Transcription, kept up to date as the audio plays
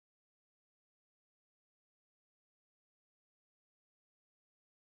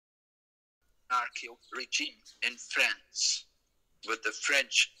monarchical regime in France with the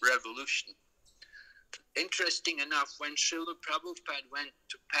French Revolution. Interesting enough, when Srila Prabhupada went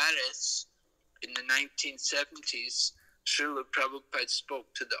to Paris in the 1970s, Srila Prabhupada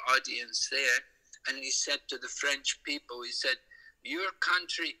spoke to the audience there, and he said to the French people, he said, "Your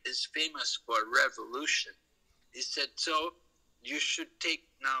country is famous for revolution." He said, "So you should take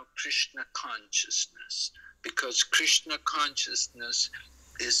now Krishna consciousness, because Krishna consciousness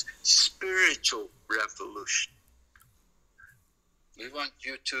is spiritual revolution. We want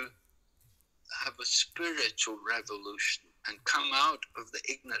you to have a spiritual revolution and come out of the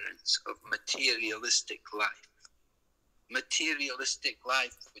ignorance of materialistic life. Materialistic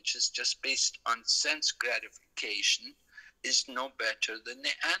life, which is just based on sense gratification, is no better than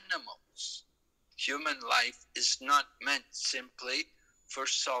the animals. Human life is not meant simply for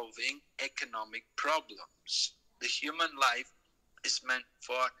solving economic problems. The human life is meant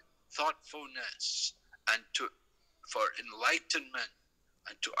for thoughtfulness and for enlightenment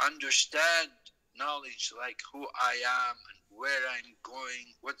and to understand knowledge like who I am and where I'm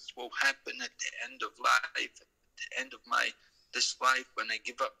going, what will happen at the end of life, at the end of this life when I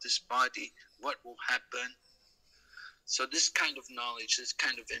give up this body, what will happen. So this kind of knowledge, this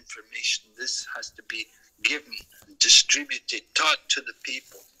kind of information, this has to be given, distributed, taught to the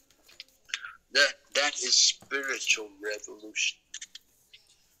people. That is spiritual revolution.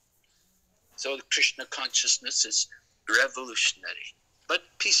 So the Krishna consciousness is revolutionary, but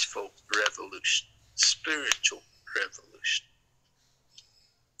peaceful revolution, spiritual revolution.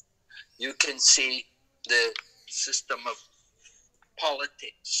 You can see the system of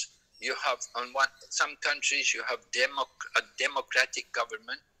politics. You have some countries you have a democratic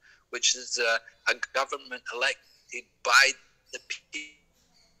government, which is a government elected by the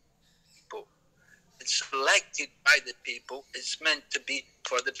people. It's elected by the people. It's meant to be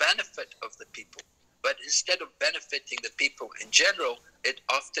for the benefit of the people. But instead of benefiting the people in general, it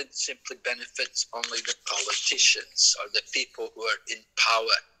often simply benefits only the politicians or the people who are in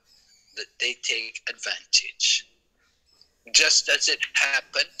power, that they take advantage. Just as it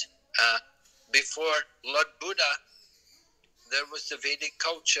happened before Lord Buddha, there was the Vedic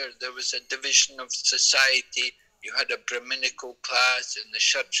culture, there was a division of society. You had a Brahminical class and the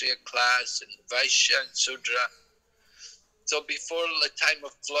Kshatriya class and the Vaishya and Sudra. So before the time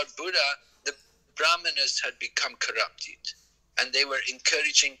of Lord Buddha, the Brahmanas had become corrupted and they were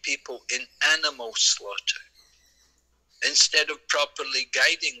encouraging people in animal slaughter. Instead of properly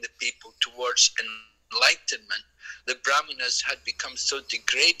guiding the people towards enlightenment, the Brahmanas had become so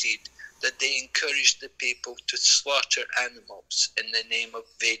degraded that they encouraged the people to slaughter animals in the name of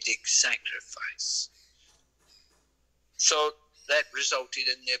Vedic sacrifice. So that resulted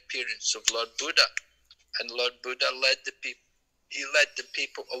in the appearance of Lord Buddha. And Lord Buddha led the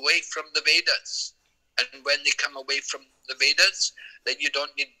people away from the Vedas. And when they come away from the Vedas, then you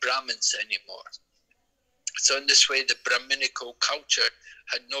don't need Brahmins anymore. So in this way, the Brahminical culture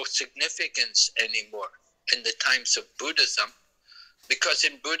had no significance anymore in the times of Buddhism, because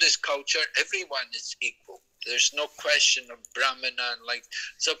in Buddhist culture, everyone is equal. There's no question of Brahmana.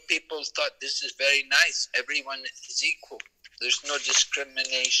 So people thought this is very nice. Everyone is equal. There's no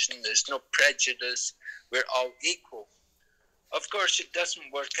discrimination. There's no prejudice. We're all equal. Of course, it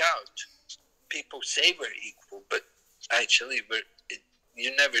doesn't work out. People say we're equal, but actually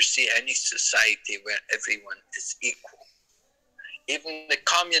you never see any society where everyone is equal. Even the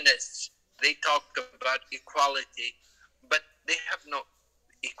communists, they talk about equality, but they have no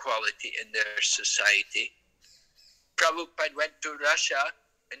equality in their society. Prabhupada went to Russia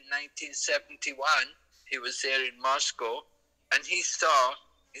in 1971. He was there in Moscow, and he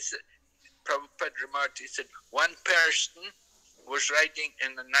said, Prabhupada remarked, he said, one person was riding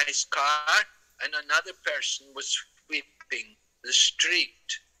in a nice car, and another person was sweeping the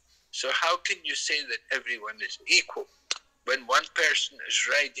street. So how can you say that everyone is equal when one person is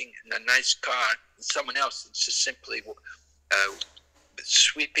riding in a nice car and someone else is just simply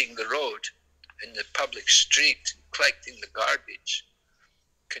sweeping the road in the public street, collecting the garbage?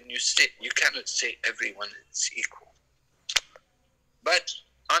 You cannot say everyone is equal. But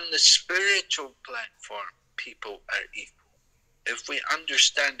on the spiritual platform, people are equal. If we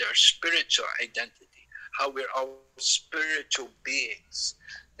understand our spiritual identity, how we're all spiritual beings,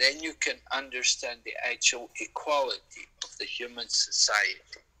 then you can understand the actual equality of the human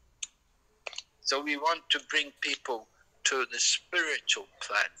society. So we want to bring people to the spiritual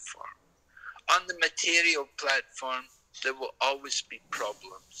platform. On the material platform, there will always be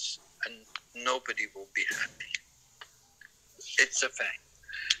problems and nobody will be happy. It's a fact.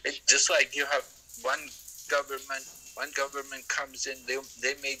 It's just like you have one government One government comes in,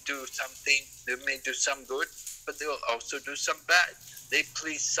 they may do something, they may do some good, but they will also do some bad. They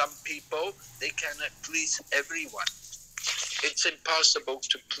please some people, they cannot please everyone. It's impossible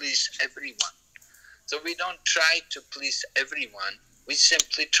to please everyone. So we don't try to please everyone, we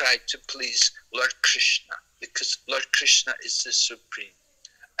simply try to please Lord Krishna, because Lord Krishna is the Supreme.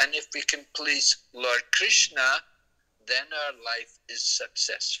 And if we can please Lord Krishna, then our life is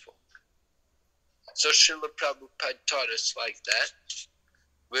successful. So Srila Prabhupada taught us like that.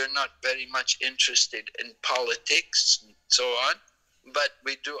 We're not very much interested in politics and so on, but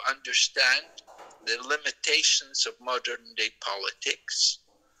we do understand the limitations of modern day politics.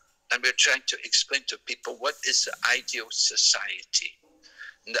 And we're trying to explain to people what is the ideal society.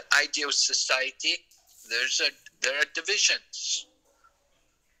 In the ideal society, there are divisions.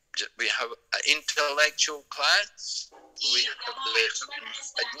 We have an intellectual class, we have the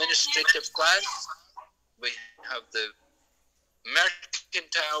administrative class, we have the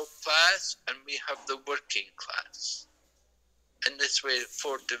mercantile class, and we have the working class. In this way,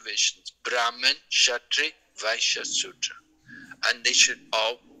 4 divisions: Brahmin, Kshatri, Vaishya, Sudra. And they should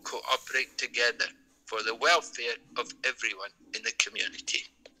all cooperate together for the welfare of everyone in the community.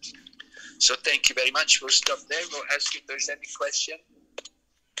 So thank you very much. We'll stop there. We'll ask if there's any question.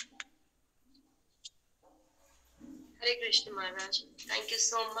 Hare Krishna Maharaj, thank you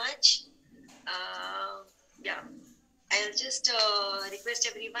so much. I'll just request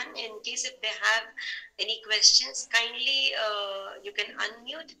everyone, in case if they have any questions, kindly you can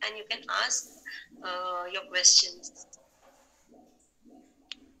unmute and you can ask your questions.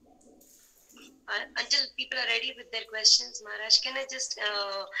 Until people are ready with their questions, Maharaj, can I just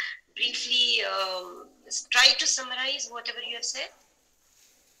briefly try to summarize whatever you have said?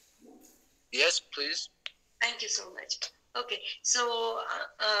 Yes, please. Thank you so much. Okay, so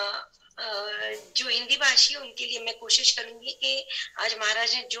जो हिंदी भाषी है उनके लिए मैं कोशिश करूंगी कि आज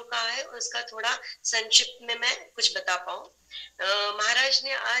महाराज ने जो कहा है उसका थोड़ा संक्षिप्त में मैं कुछ बता पाऊं। महाराज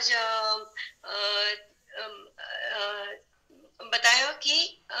ने आज बताया कि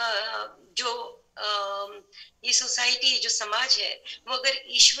जो ये सोसाइटी, जो समाज है, वो अगर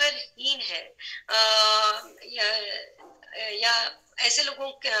ईश्वरहीन है या ऐसे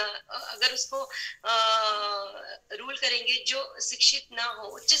लोगों अगर उसको रूल करेंगे जो शिक्षित ना हो,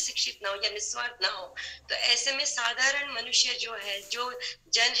 उच्च शिक्षित ना हो या निस्वार्थ ना हो, तो ऐसे में साधारण मनुष्य जो है, जो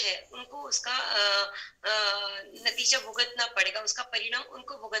जन है, उनको उसका नतीजा भुगतना पड़ेगा, उसका परिणाम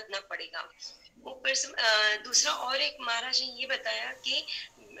उनको भुगतना पड़ेगा। ऊपर से दूसरा और एक महाराज ने ये बताया कि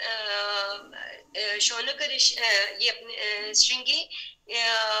शौनक ऋषि, ये अपने श्रृंगी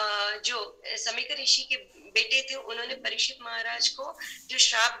जो समीक ऋषि के बेटे थे, उन्होंने परीक्षित महाराज को जो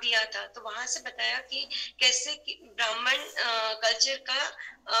श्राप दिया था, तो वहां से बताया कि कैसे ब्राह्मण कल्चर का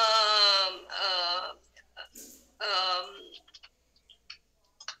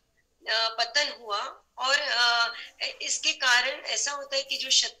पतन हुआ। और इसके कारण ऐसा होता है कि जो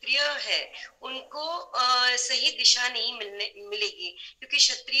क्षत्रिय है उनको सही दिशा नहीं मिलेगी, क्योंकि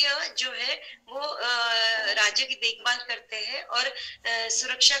क्षत्रिय जो है वो राज्य की देखभाल करते हैं और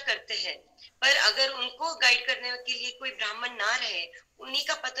सुरक्षा करते हैं, पर अगर उनको गाइड करने के लिए कोई ब्राह्मण ना रहे, उन्हीं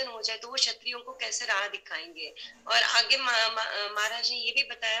का पतन हो जाए, तो वो क्षत्रियों को कैसे राह दिखाएंगे। और आगे महाराज ने ये भी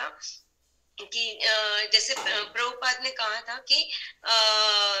बताया कि जैसे प्रभुपाद ने कहा था कि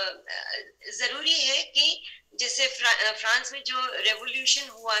जरूरी है कि जैसे फ्रांस में जो रेवोल्यूशन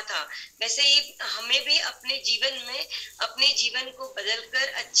हुआ था, वैसे ही हमें भी अपने जीवन में अपने जीवन को बदलकर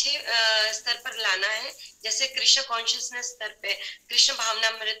अच्छे स्तर पर लाना है, जैसे कृष्ण कॉन्शियसनेस स्तर पे, कृष्ण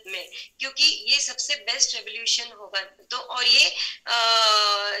भावनामृत में, क्योंकि ये सबसे बेस्ट रेवोल्यूशन होगा। तो और ये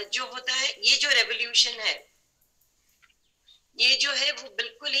जो होता है, ये जो रेवोल्यूशन है, ये जो है वो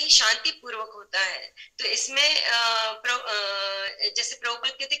बिल्कुल ही शांति पूर्वक होता है। तो इसमें जैसे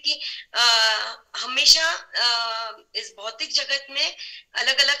प्रभुपाद कहते कि हमेशा इस भौतिक जगत में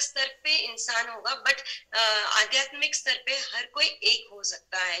अलग अलग स्तर पे इंसान होगा, बट आध्यात्मिक स्तर पे हर कोई एक हो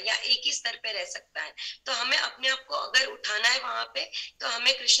सकता है या एक ही स्तर पे रह सकता है। तो हमें अपने आप को अगर उठाना है वहां पे, तो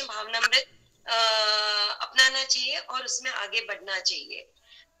हमें कृष्ण भावनामृत अपनाना चाहिए और उसमें आगे बढ़ना चाहिए।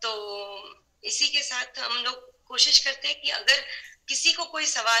 तो इसी के साथ हम लोग कोशिश करते हैं कि अगर किसी को कोई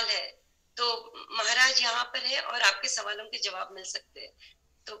सवाल है तो महाराज यहाँ पर है और आपके सवालों के जवाब मिल सकते हैं।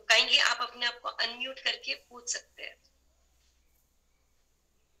 तो काइंडली आप अपने आप को अनम्यूट करके पूछ सकते हैं।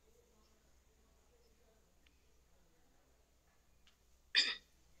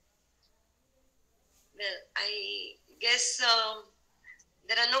 Well, I guess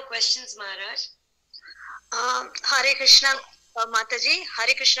there are no questions, Maharaj. Hare Krishna, Mataji.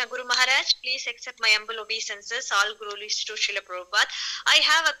 Hare Krishna, Guru Maharaj. Please accept my humble obeisances. All glories to Srila Prabhupada. I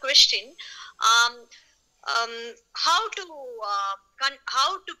have a question. how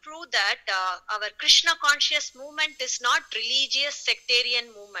to prove that our Krishna conscious movement is not religious sectarian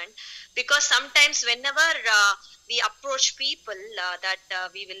movement, because sometimes whenever we approach people that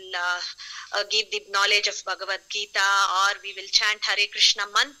we will give the knowledge of Bhagavad Gita, or we will chant Hare Krishna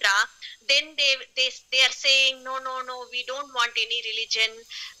mantra, then they are saying no, we don't want any religion,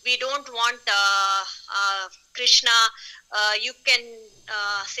 we don't want Krishna, you can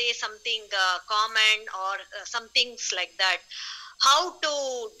say something common, or some things like that. How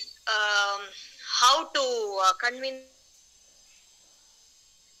to convince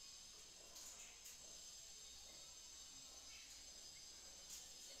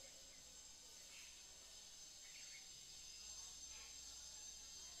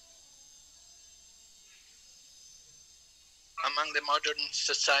Among the modern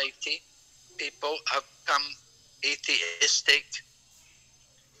society, people have become atheistic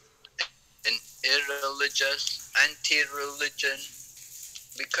and irreligious, anti-religion,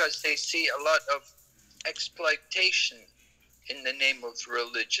 because they see a lot of exploitation in the name of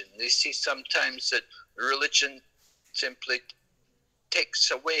religion. They see sometimes that religion simply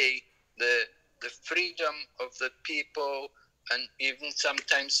takes away the freedom of the people, and even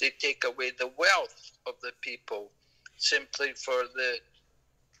sometimes they take away the wealth of the people simply for the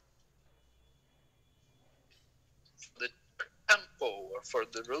temple or for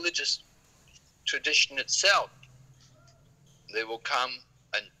the religious tradition itself. They will come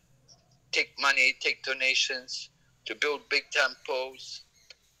and take money, take donations to build big temples,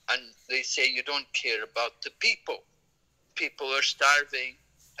 and they say you don't care about the people. People are starving,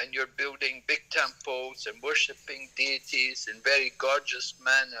 and you're building big temples and worshipping deities in very gorgeous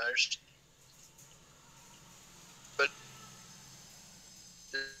manners. But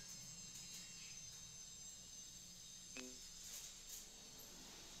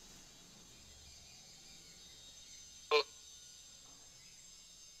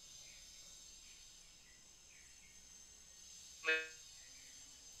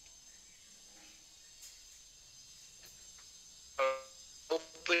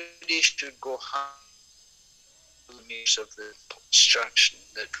nobody should go hungry of the instruction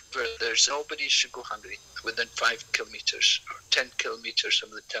that there's nobody should go hungry within 5 kilometers or 10 kilometers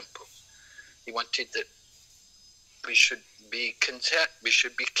of the temple. He wanted that we should be content, we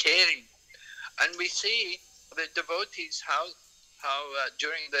should be caring. And we see the devotees how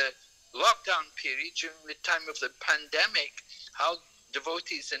during the lockdown period, during the time of the pandemic, how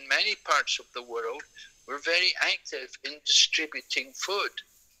devotees in many parts of the world were very active in distributing food.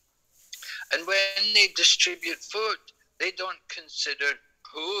 And when they distribute food, they don't consider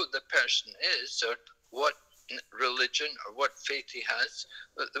who the person is or what religion or what faith he has.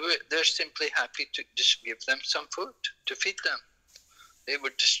 They're simply happy to just give them some food to feed them. They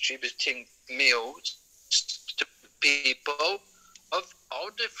were distributing meals to people of all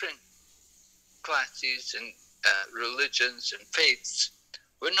different classes and religions and faiths.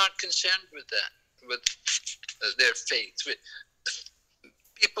 We're not concerned with that, with their faith.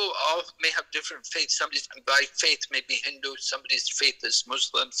 People all may have different faiths. Somebody's by faith may be Hindu, somebody's faith is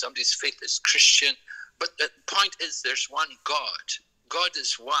Muslim, somebody's faith is Christian. But the point is there's one God. God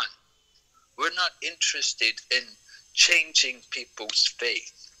is one. We're not interested in changing people's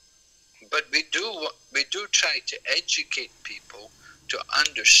faith. But we do try to educate people to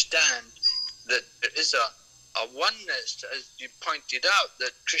understand that there is a oneness, as you pointed out,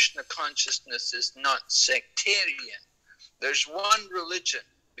 that Krishna consciousness is not sectarian. There's one religion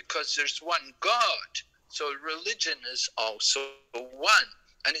because there's one God. So religion is also one.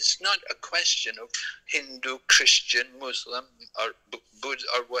 And it's not a question of Hindu, Christian, Muslim, or Buddha,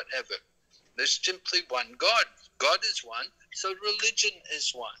 or whatever. There's simply one God. God is one, so religion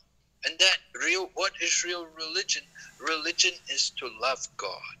is one. And what is real religion? Religion is to love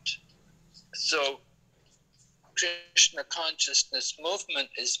God. So Krishna consciousness movement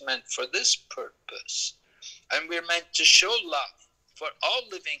is meant for this purpose. And we're meant to show love for all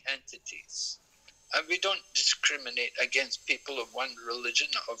living entities. And we don't discriminate against people of one religion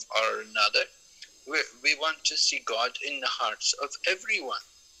or another. We want to see God in the hearts of everyone.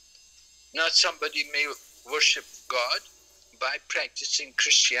 Now somebody may worship God by practicing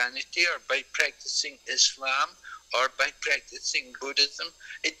Christianity or by practicing Islam or by practicing Buddhism.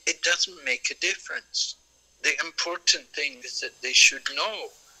 It doesn't make a difference. The important thing is that they should know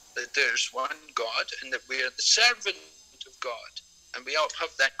that there's one God and that we are the servant of God. And we all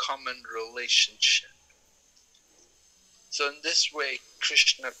have that common relationship. So in this way,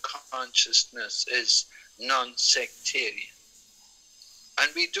 Krishna consciousness is non-sectarian. And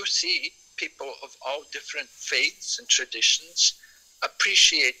we do see people of all different faiths and traditions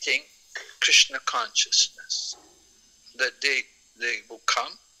appreciating Krishna consciousness. That they will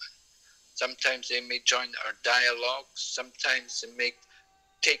come. Sometimes they may join our dialogues. Sometimes they may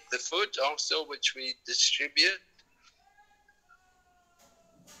take the food also, which we distribute.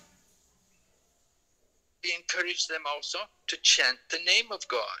 We encourage them also to chant the name of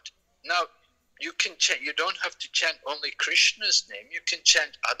God. Now, you can chant. You don't have to chant only Krishna's name. You can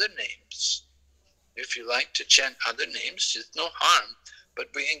chant other names. If you like to chant other names, there's no harm. But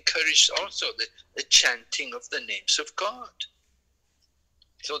we encourage also the chanting of the names of God.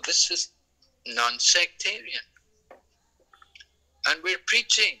 So this is non-sectarian. And we're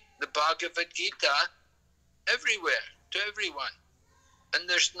preaching the Bhagavad Gita everywhere, to everyone. And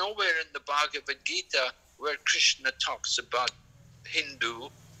there's nowhere in the Bhagavad Gita where Krishna talks about Hindu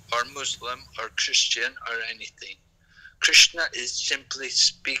or Muslim or Christian or anything. Krishna is simply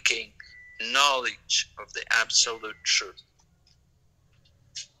speaking knowledge of the absolute truth.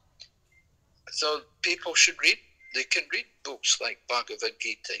 So people should read, they can read books like Bhagavad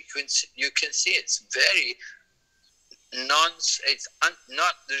Gita. You can see it's very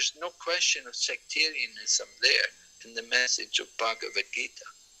there's no question of sectarianism there in the message of Bhagavad Gita.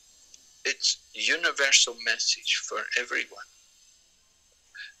 It's universal message for everyone.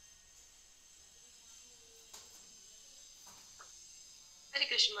 Hare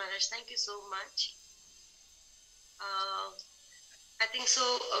Krishna Maharaj, thank you so much. I think so.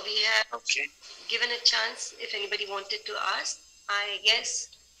 We have given a chance if anybody wanted to ask. I guess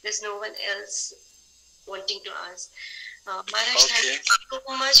there's no one else wanting to ask. Maharaj, thank you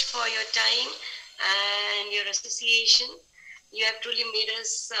so much for your time and your association. You have truly made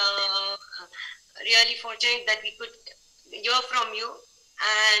us really fortunate that we could hear from you.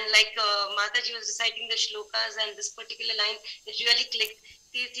 And like Mataji was reciting the shlokas and this particular line, it really clicked.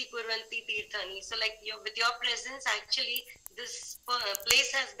 Tirthi Kurvanti Tirthani. So like with your presence, actually, this place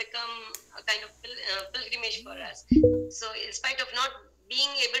has become a kind of pilgrimage for us. So in spite of not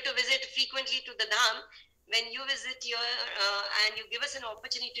being able to visit frequently to the Dham, when you visit your and you give us an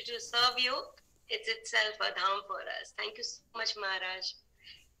opportunity to serve you, it's itself a Dham for us. Thank you so much, Maharaj.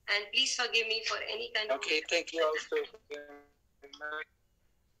 And please forgive me for any kind of... Okay, thank you also very much.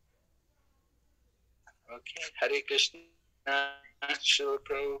 Okay, Hare Krishna, Srila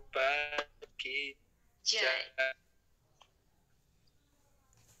Prabhupada ki Jai.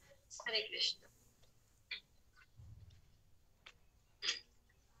 Hare Krishna.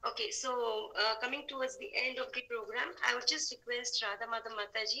 Okay, so coming towards the end of the program, I would just request Radha Madam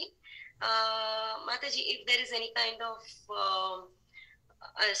Mataji. Mataji, if there is any kind of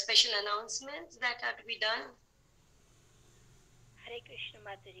special announcements that are to be done. Hare Krishna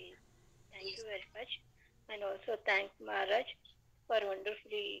Mataji. Thank you very much. And also thank Maharaj for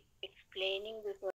wonderfully explaining this